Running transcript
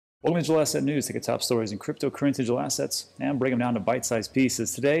Welcome to Digital Asset News. Take the top stories in cryptocurrency digital assets and break them down to bite-sized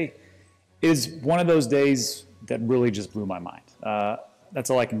pieces. Today is one of those days that really just blew my mind.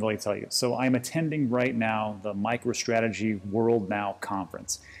 That's all I can really tell you. So I'm attending right now the Microstrategy World Now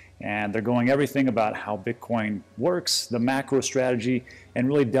conference. And they're going everything about how Bitcoin works, the macro strategy, and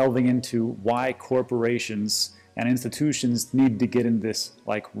really delving into why corporations and institutions need to get in this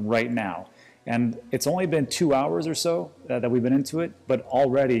like right now. And it's only been 2 hours or so that we've been into it, but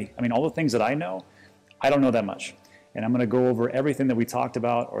already, I mean, all the things that I know, I don't know that much. And I'm going to go over everything that we talked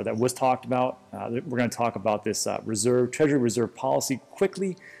about or that was talked about. We're going to talk about this Treasury Reserve policy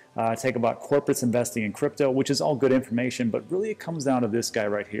quickly, talk about corporates investing in crypto, which is all good information, but really it comes down to this guy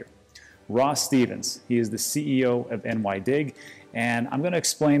right here, Ross Stevens. He is the CEO of NYDIG, and I'm going to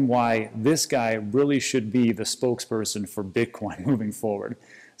explain why this guy really should be the spokesperson for Bitcoin moving forward.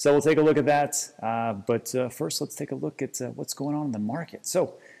 So we'll take a look at that, but first let's take a look at what's going on in the market.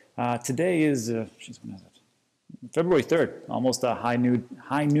 So today is February 3rd, almost high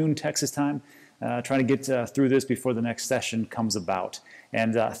noon Texas time. Trying to get through this before the next session comes about.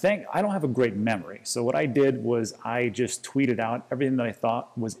 And I don't have a great memory. So what I did was I just tweeted out everything that I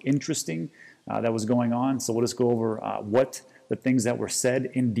thought was interesting that was going on. So we'll just go over what the things that were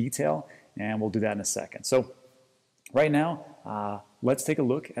said in detail, and we'll do that in a second. So right now, let's take a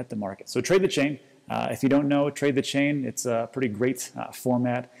look at the market. So trade the chain. If you don't know, trade the chain. It's a pretty great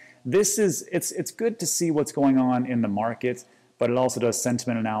format. It's good to see what's going on in the market, but it also does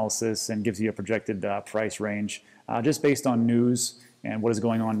sentiment analysis and gives you a projected price range just based on news and what is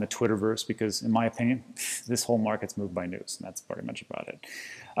going on in the Twitterverse, because in my opinion, this whole market's moved by news, and that's pretty much about it.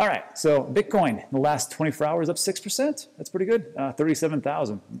 All right, so Bitcoin, in the last 24 hours, up 6%. That's pretty good,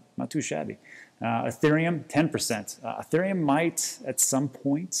 37,000, not too shabby. Ethereum, 10%. Ethereum might, at some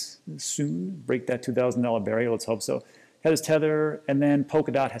point soon, break that $2,000 barrier. Let's hope so. Has Tether, and then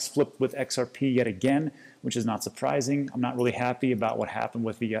Polkadot has flipped with XRP yet again, which is not surprising. I'm not really happy about what happened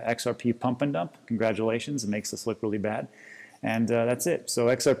with the XRP pump and dump. Congratulations, it makes us look really bad. And that's it. So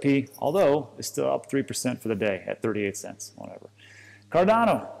XRP, although, is still up 3% for the day at 38 cents, whatever.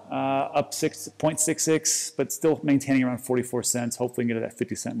 Cardano, up 6.66, but still maintaining around 44 cents. Hopefully get to that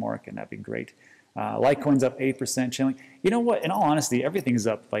 50 cent mark, and that'd be great. Litecoin's up 8%, chilling. You know what? In all honesty, everything's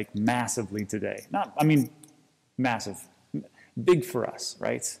up like massively today. Massive. Big for us,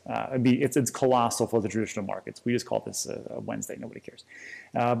 right? It's colossal for the traditional markets. We just call this a Wednesday. Nobody cares.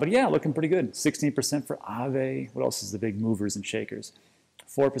 But yeah, looking pretty good. 16% for Aave. What else is the big movers and shakers?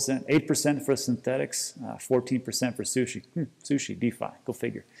 4%, 8% for synthetics, 14% for sushi. Sushi, DeFi, go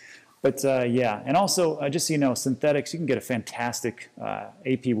figure. But yeah, and also, just so you know, synthetics, you can get a fantastic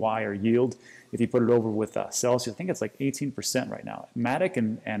APY or yield if you put it over with Celsius. I think it's like 18% right now. Matic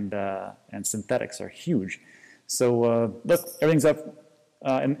and synthetics are huge. So look, everything's up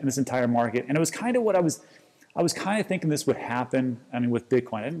in this entire market, and it was kind of what I was kind of thinking this would happen. I mean, with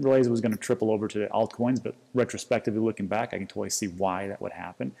Bitcoin, I didn't realize it was going to triple over to the altcoins, but retrospectively looking back, I can totally see why that would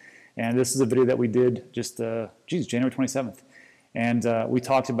happen. And this is a video that we did just, January 27th. And we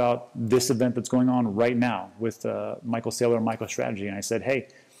talked about this event that's going on right now with Michael Saylor and Microstrategy. And I said, hey,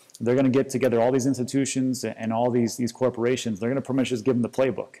 they're going to get together all these institutions and all these corporations. They're going to pretty much just give them the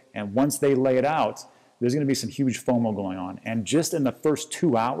playbook. And once they lay it out, there's going to be some huge FOMO going on. And just in the first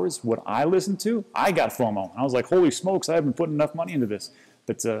 2 hours, what I listened to, I got FOMO. I was like, holy smokes, I haven't put enough money into this.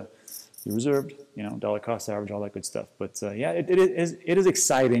 But you're reserved, you know, dollar cost average, all that good stuff. But yeah, it is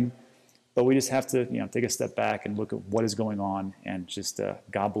exciting. But we just have to, you know, take a step back and look at what is going on and just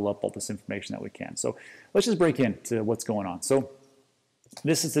gobble up all this information that we can. So let's just break into what's going on. So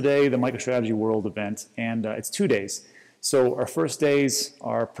this is today the Microstrategy World event, and it's 2 days. So our first days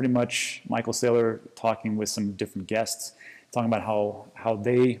are pretty much Michael Saylor talking with some different guests, talking about how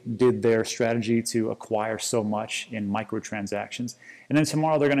they did their strategy to acquire so much in microtransactions. And then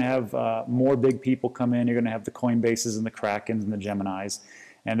tomorrow they're going to have more big people come in. You're going to have the Coinbases and the Krakens and the Geminis.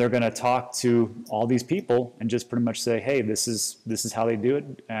 And they're going to talk to all these people and just pretty much say, hey, this is how they do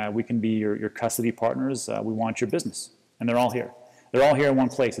it. We can be your custody partners. We want your business. And they're all here. They're all here in one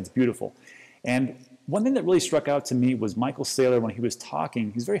place. It's beautiful. And one thing that really struck out to me was Michael Saylor, when he was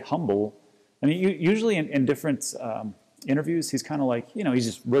talking, he's very humble. I mean, usually in different interviews, he's kind of like, you know, he's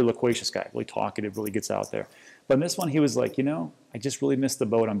just really loquacious guy, really talkative, really gets out there. But in this one, he was like, you know, I just really missed the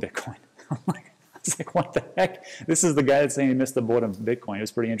boat on Bitcoin. I was like, what the heck? This is the guy that's saying he missed the boat on Bitcoin. It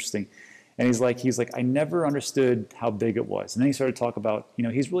was pretty interesting. And he's like, I never understood how big it was. And then he started to talk about, you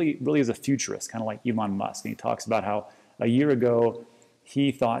know, he's really is a futurist, kind of like Elon Musk. And he talks about how a year ago,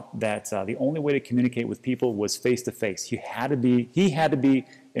 he thought that the only way to communicate with people was face to face. He had to be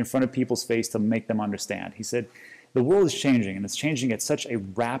in front of people's face to make them understand. He said the world is changing, and it's changing at such a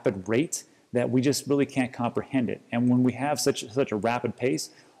rapid rate that we just really can't comprehend it. And when we have such a rapid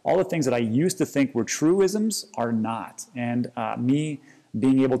pace, all the things that I used to think were truisms are not. And me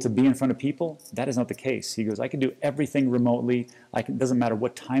being able to be in front of people, that is not the case. He goes, I can do everything remotely. It doesn't matter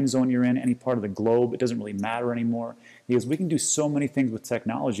what time zone you're in, any part of the globe. It doesn't really matter anymore. He goes, we can do so many things with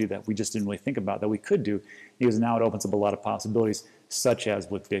technology that we just didn't really think about that we could do. He goes, now it opens up a lot of possibilities, such as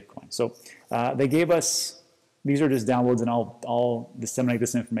with Bitcoin. So they gave us, these are just downloads, and I'll disseminate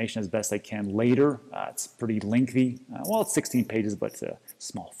this information as best I can later. It's pretty lengthy. Well, it's 16 pages, but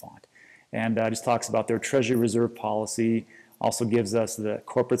small font. And just talks about their Treasury Reserve policy, also gives us the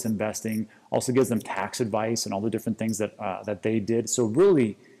corporates investing, also gives them tax advice and all the different things that, that they did. So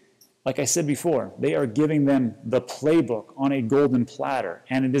really, like I said before, they are giving them the playbook on a golden platter.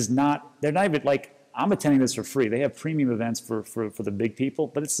 And it is not, they're not even like, I'm attending this for free. They have premium events for the big people,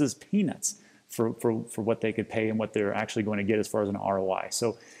 but it's just peanuts for what they could pay and what they're actually going to get as far as an ROI.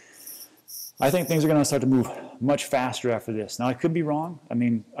 So I think things are going to start to move much faster after this. Now, I could be wrong. I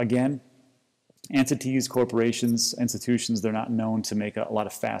mean, again, entities, corporations, institutions, they're not known to make a lot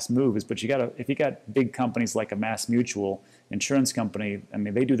of fast moves, but if you got big companies like a Mass Mutual insurance company, I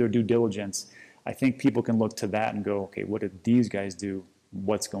mean, they do their due diligence. I think people can look to that and go, okay, what did these guys do?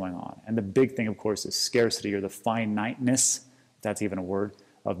 What's going on? And the big thing, of course, is scarcity, or the finiteness, if that's even a word,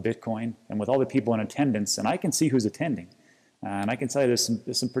 of Bitcoin. And with all the people in attendance, and I can see who's attending, and I can tell you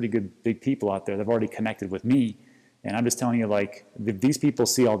there's some pretty good big people out there that have already connected with me. And I'm just telling you, like, these people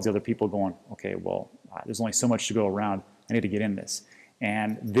see all these other people going, okay, well, there's only so much to go around. I need to get in this.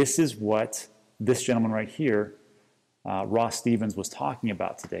 And this is what this gentleman right here, Ross Stevens, was talking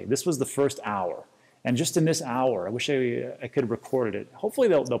about today. This was the first hour. And just in this hour, I wish I could have recorded it. Hopefully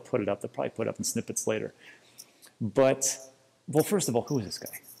they'll put it up. They'll probably put it up in snippets later. But, well, first of all, who is this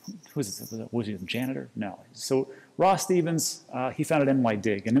guy? Who is this? Was he a janitor? No. So Ross Stevens, he founded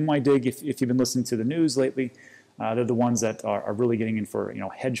NYDIG. And NYDIG, if you've been listening to the news lately, they're the ones that are really getting in for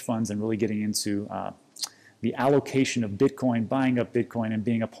hedge funds and really getting into the allocation of Bitcoin, buying up Bitcoin, and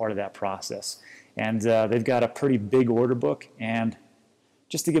being a part of that process. And they've got a pretty big order book. And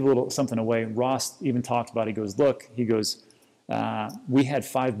just to give a little something away, Ross even talked about, he goes, look, he goes, we had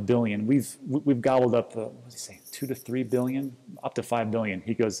 5 billion. We've gobbled up, what did he say, 2 to 3 billion, up to 5 billion.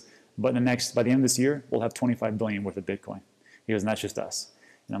 He goes, but by the end of this year, we'll have 25 billion worth of Bitcoin. He goes, and that's just us.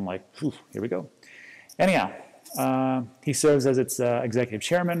 And I'm like, here we go. Anyhow, he serves as its executive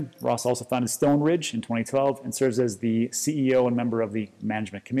chairman. Ross also founded Stone Ridge in 2012 and serves as the CEO and member of the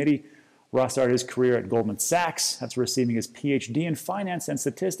management committee. Ross started his career at Goldman Sachs after receiving his PhD in finance and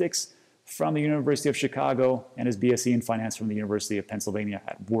statistics from the University of Chicago and his BSc in finance from the University of Pennsylvania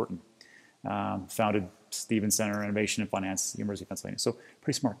at Wharton. Founded Stevens Center Innovation and Finance, University of Pennsylvania. So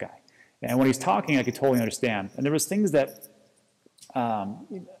pretty smart guy. And when he's talking, I could totally understand. And there was things that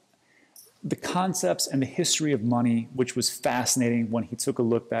the concepts and the history of money, which was fascinating when he took a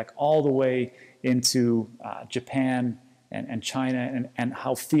look back all the way into Japan and China, and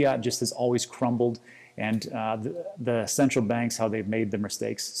how fiat just has always crumbled, and the central banks, how they've made their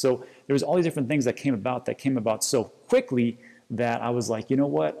mistakes. So there was all these different things that came about so quickly that I was like, you know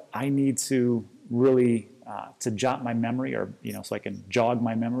what, I need to really, to jot my memory, or so I can jog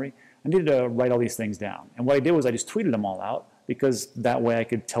my memory, I needed to write all these things down. And what I did was I just tweeted them all out, because that way I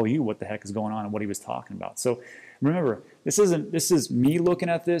could tell you what the heck is going on and what he was talking about. So remember, this is me looking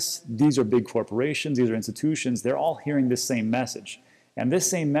at this. These are big corporations. These are institutions. They're all hearing this same message. And this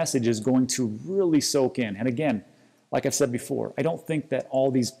same message is going to really soak in. And again, like I've said before, I don't think that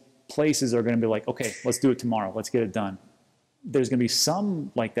all these places are going to be like, okay, let's do it tomorrow. Let's get it done. There's going to be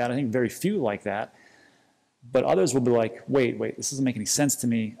some like that. I think very few like that. But others will be like, wait, this doesn't make any sense to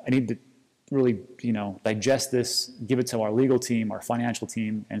me. I need to really, digest this, give it to our legal team, our financial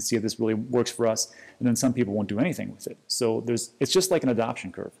team, and see if this really works for us. And then some people won't do anything with it. So it's just like an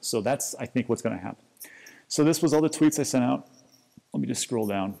adoption curve. So that's, I think, what's going to happen. So this was all the tweets I sent out. Let me just scroll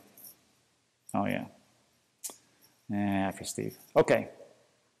down. Oh, yeah. For Steve. Okay.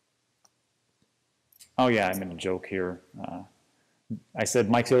 Oh, yeah, I made a joke here. I said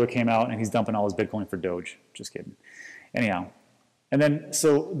Mike Saylor came out and he's dumping all his Bitcoin for Doge. Just kidding. Anyhow. And then,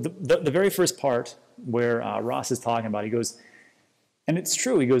 so the very first part where Ross is talking about, he goes, and it's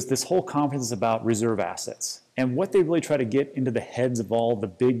true, he goes, this whole conference is about reserve assets. And what they really try to get into the heads of all the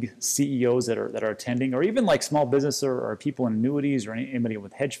big CEOs that are attending, or even like small business or people in annuities or anybody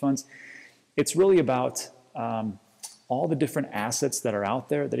with hedge funds, it's really about all the different assets that are out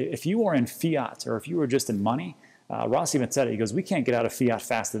there, that if you are in fiat or if you are just in money, Ross even said it, he goes, we can't get out of fiat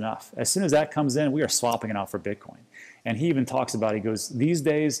fast enough. As soon as that comes in, we are swapping it out for Bitcoin. And he even talks about, he goes, these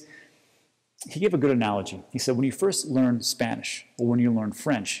days, he gave a good analogy. He said, when you first learn Spanish or when you learn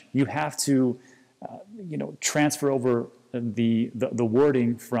French, you have to, transfer over the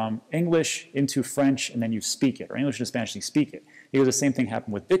wording from English into French, and then you speak it, or English into Spanish, and you speak it. He goes, the same thing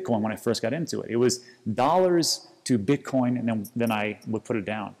happened with Bitcoin when I first got into it. It was dollars to Bitcoin, and then I would put it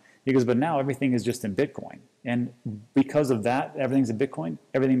down. He goes, but now everything is just in Bitcoin. And because of that, everything's in Bitcoin,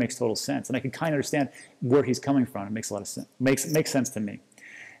 everything makes total sense. And I can kind of understand where he's coming from. It makes a lot of sense, makes sense to me.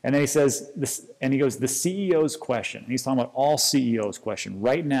 And then he says, he goes, the CEO's question, and he's talking about all CEOs' question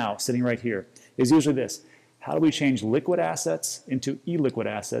right now, sitting right here, is usually this: how do we change liquid assets into illiquid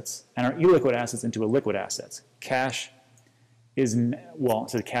assets, and our illiquid assets into liquid assets? Cash is,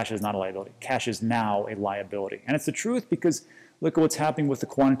 so cash is not a liability. Cash is now a liability. And it's the truth, because look at what's happening with the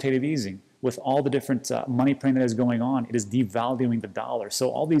quantitative easing, with all the different money printing that is going on. It is devaluing the dollar.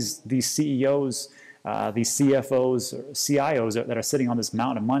 So all these CEOs, these CFOs, or CIOs that are sitting on this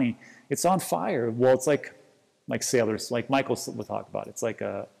mountain of money, it's on fire. Well, it's like sailors, like Michael will talk about. It's like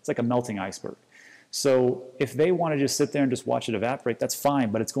a melting iceberg. So if they want to just sit there and just watch it evaporate, that's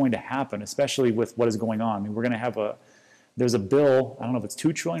fine, but it's going to happen, especially with what is going on. I mean, we're going to have there's a bill, I don't know if it's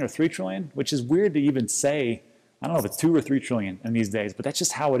 2 trillion or 3 trillion, which is weird to even say. I don't know if it's 2 or 3 trillion in these days, but that's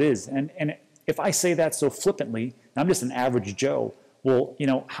just how it is. And if I say that so flippantly, I'm just an average Joe. Well,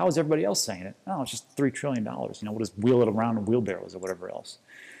 how is everybody else saying it? Oh, it's just $3 trillion. We'll just wheel it around in wheelbarrows or whatever else.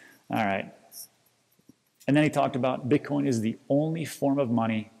 All right. And then he talked about Bitcoin is the only form of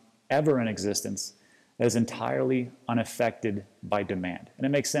money ever in existence that is entirely unaffected by demand. And it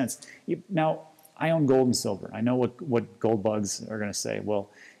makes sense. Now, I own gold and silver. I know what gold bugs are going to say. Well,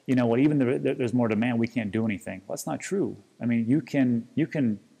 you know what, even there's more demand, we can't do anything. Well, that's not true. I mean, you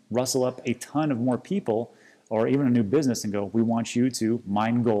can rustle up a ton of more people or even a new business and go, we want you to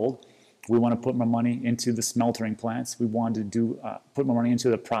mine gold. We want to put more money into the smeltering plants. We want to put more money into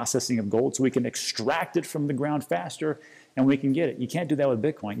the processing of gold so we can extract it from the ground faster and we can get it. You can't do that with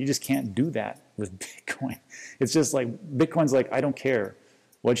Bitcoin. You just can't do that with Bitcoin. It's just like, Bitcoin's like, I don't care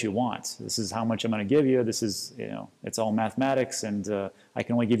what you want. This is how much I'm going to give you. This is, it's all mathematics, and I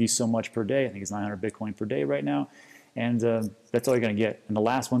can only give you so much per day. I think it's 900 Bitcoin per day right now, and that's all you're going to get. And the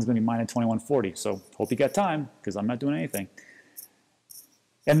last one's going to be mined at 2140. So hope you got time, because I'm not doing anything.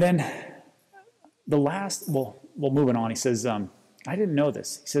 And then the last, moving on. He says, I didn't know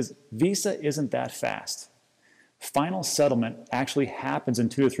this. He says, Visa isn't that fast. Final settlement actually happens in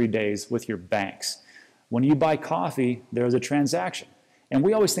 2 to 3 days with your banks. When you buy coffee, there's a transaction. And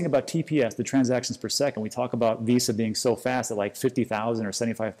we always think about TPS, the transactions per second. We talk about Visa being so fast at like 50,000 or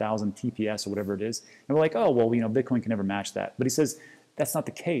 75,000 TPS or whatever it is. And we're like, oh, well, Bitcoin can never match that. But he says, that's not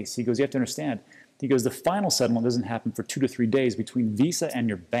the case. He goes, you have to understand. He goes, the final settlement doesn't happen for 2 to 3 days between Visa and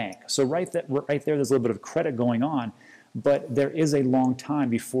your bank. So right there, there's a little bit of credit going on, but there is a long time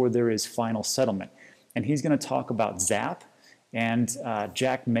before there is final settlement. And he's going to talk about Zap and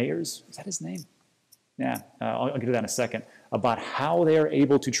Jack Mayers. Is that his name? Yeah, I'll get to that in a second, about how they are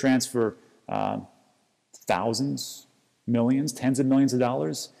able to transfer thousands, millions, tens of millions of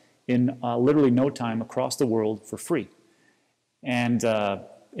dollars in literally no time across the world for free. And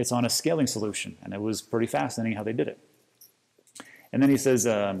it's on a scaling solution, and it was pretty fascinating how they did it. And then he says,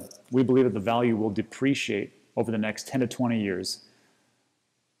 we believe that the value will depreciate over the next 10 to 20 years.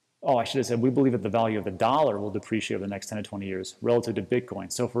 Oh, I should have said, we believe that the value of the dollar will depreciate over the next 10 to 20 years relative to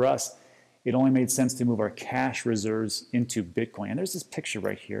Bitcoin. So for us, it only made sense to move our cash reserves into Bitcoin. And there's this picture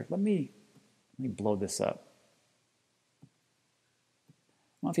right here. Let me blow this up. I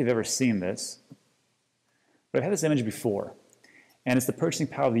don't know if you've ever seen this, but I've had this image before. And it's the purchasing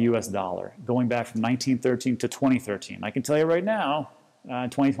power of the US dollar, going back from 1913 to 2013. I can tell you right now,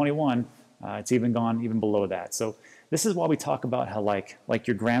 2021, it's even gone even below that. So this is why we talk about how like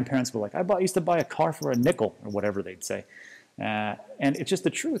your grandparents were like, I used to buy a car for a nickel, or whatever they'd say. And it's just the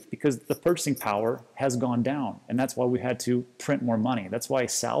truth, because the purchasing power has gone down, and that's why we had to print more money. That's why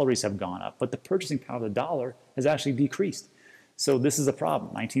salaries have gone up, but the purchasing power of the dollar has actually decreased. So this is a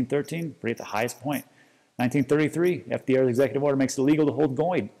problem. 1913, we're at the highest point. 1933, FDR's executive order makes it illegal to hold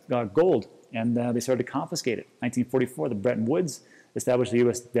gold, and they started to confiscate it. 1944, the Bretton Woods established the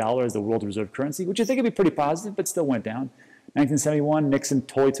US dollar as the world reserve currency, which you think would be pretty positive, but still went down. 1971, Nixon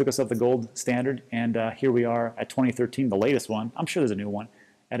totally took us off the gold standard, and here we are at 2013, the latest one. I'm sure there's a new one,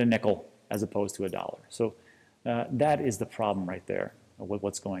 at a nickel as opposed to $1. So that is the problem right there with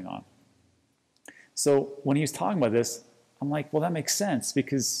what's going on. So when he was talking about this, I'm like, well, that makes sense,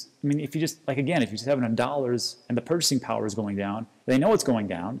 because, I mean, if you just, like, again, if you just have it in dollars and the purchasing power is going down, they know it's going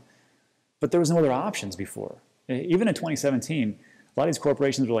down, but there was no other options before. Even in 2017, a lot of these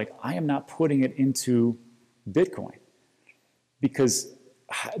corporations were like, I am not putting it into Bitcoin, because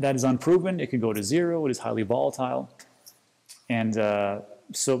that is unproven. It could go to zero. It is highly volatile. And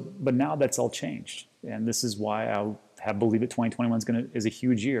but now that's all changed. And this is why I have believed that 2021 is a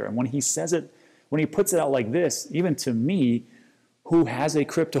huge year. And when he says it, when he puts it out like this, even to me, who has a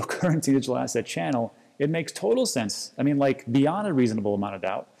cryptocurrency digital asset channel, it makes total sense. I mean, like beyond a reasonable amount of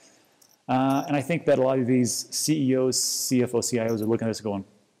doubt. And I think that a lot of these CEOs, CFOs, CIOs are looking at this going,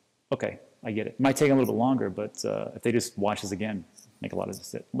 okay, I get it. It might take a little bit longer, but if they just watch this again, make a lot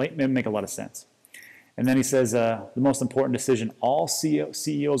of sense. And then he says the most important decision all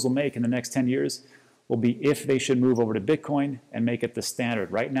CEOs will make in the next 10 years will be if they should move over to Bitcoin and make it the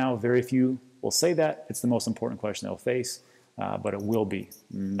standard. Right now, very few will say that. It's the most important question they'll face, but it will be.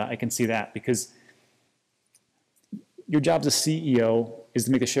 And I can see that because your job as a CEO is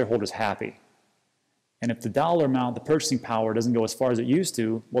to make the shareholders happy. And if the dollar amount, the purchasing power doesn't go as far as it used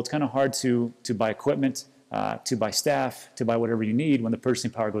to, well, it's kind of hard to buy equipment, to buy staff, to buy whatever you need when the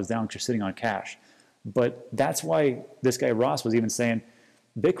purchasing power goes down because you're sitting on cash. But that's why this guy Ross was even saying,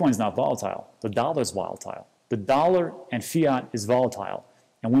 Bitcoin's not volatile. The dollar's volatile. The dollar and fiat is volatile.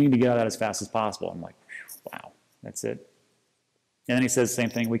 And we need to get out of that as fast as possible. I'm like, wow, that's it. And then he says the same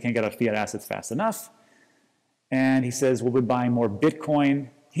thing, we can't get out of fiat assets fast enough. And he says, we'll be buying more Bitcoin.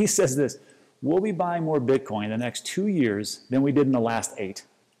 He says this, we'll be buying more Bitcoin in the next 2 years than we did in the last 8.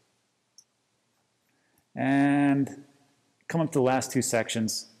 And come up to the last two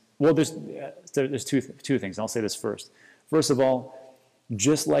sections. Well, there's two things. I'll say this first. First of all,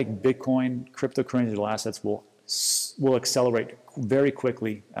 just like Bitcoin, cryptocurrency digital assets will accelerate very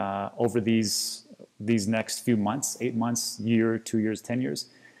quickly over these next few months, 8 months, year, 2 years, 10 years.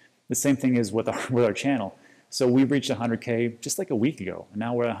 The same thing is with our channel. So we reached 100K just like a week ago, and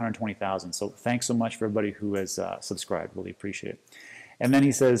now we're at 120,000. So thanks so much for everybody who has subscribed. Really appreciate it. And then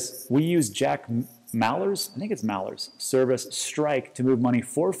he says, we use Jack Mallers, I think it's Mallers, service Strike to move money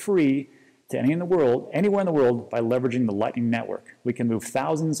for free to anywhere in the world by leveraging the Lightning Network. We can move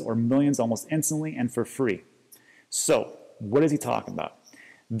thousands or millions almost instantly and for free. So what is he talking about?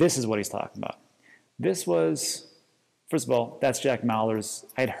 This is what he's talking about. This was, first of all, that's Jack Mallers.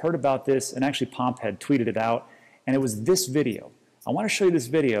 I had heard about this, and actually Pomp had tweeted it out, and it was this video. I want to show you this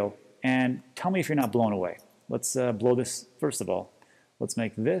video, and tell me if you're not blown away. Let's blow this, first of all. Let's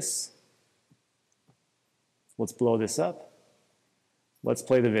make this. Let's blow this up. Let's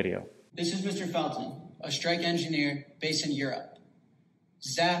play the video. This is Mr. Felton, a Strike engineer based in Europe.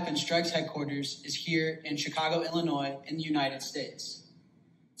 ZAP and Strike's headquarters is here in Chicago, Illinois, in the United States.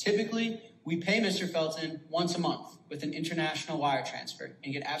 Typically, we pay Mr. Felton once a month with an international wire transfer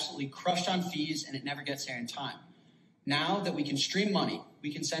and get absolutely crushed on fees, and it never gets there in time. Now that we can stream money,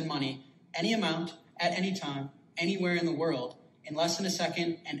 we can send money any amount, at any time, anywhere in the world, in less than a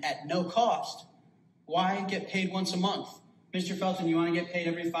second and at no cost. Why get paid once a month? Mr. Felton, you want to get paid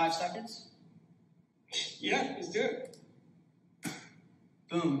every 5 seconds? Yeah, let's do it.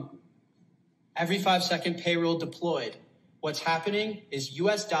 Boom. Every 5-second payroll deployed. What's happening is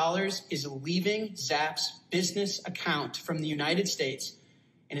US dollars is leaving ZAP's business account from the United States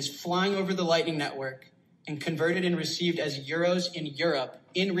and is flying over the Lightning Network and converted and received as euros in Europe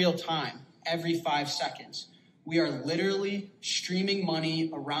in real time every 5 seconds. We are literally streaming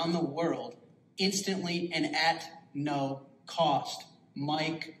money around the world instantly and at no cost.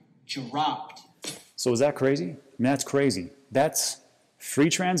 Mic dropped. So is that crazy? I mean, that's crazy. That's free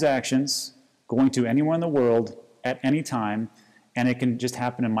transactions going to anywhere in the world at any time, and it can just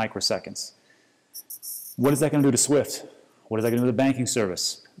happen in microseconds. What is that going to do to SWIFT? What is that going to do to the banking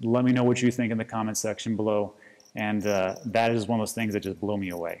service? Let me know what you think in the comment section below. And that is one of those things that just blew me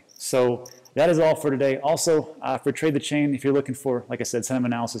away. So that is all for today. Also, for Trade the Chain, if you're looking for, like I said,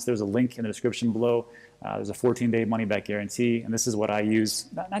 sentiment analysis, there's a link in the description below. There's a 14-day money-back guarantee, and this is what I use,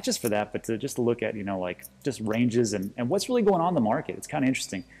 not just for that, but just to look at, like just ranges and what's really going on in the market. It's kind of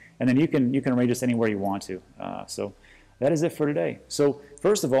interesting. And then you can arrange this anywhere you want to. So that is it for today. So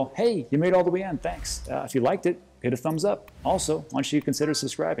first of all, hey, you made it all the way in. Thanks. If you liked it, hit a thumbs up. Also, why don't you consider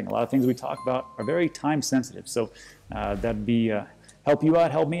subscribing? A lot of things we talk about are very time sensitive. So that'd be help you out,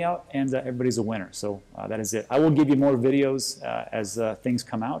 help me out, and everybody's a winner. So that is it. I will give you more videos as things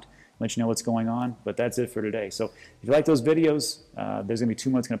come out, let you know what's going on, but that's it for today. So if you like those videos, there's going to be 2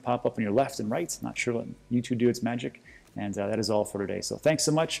 more that's going to pop up on your left and right. Not sure what YouTube do its magic. And that is all for today. So thanks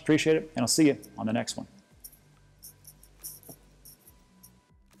so much. Appreciate it. And I'll see you on the next one.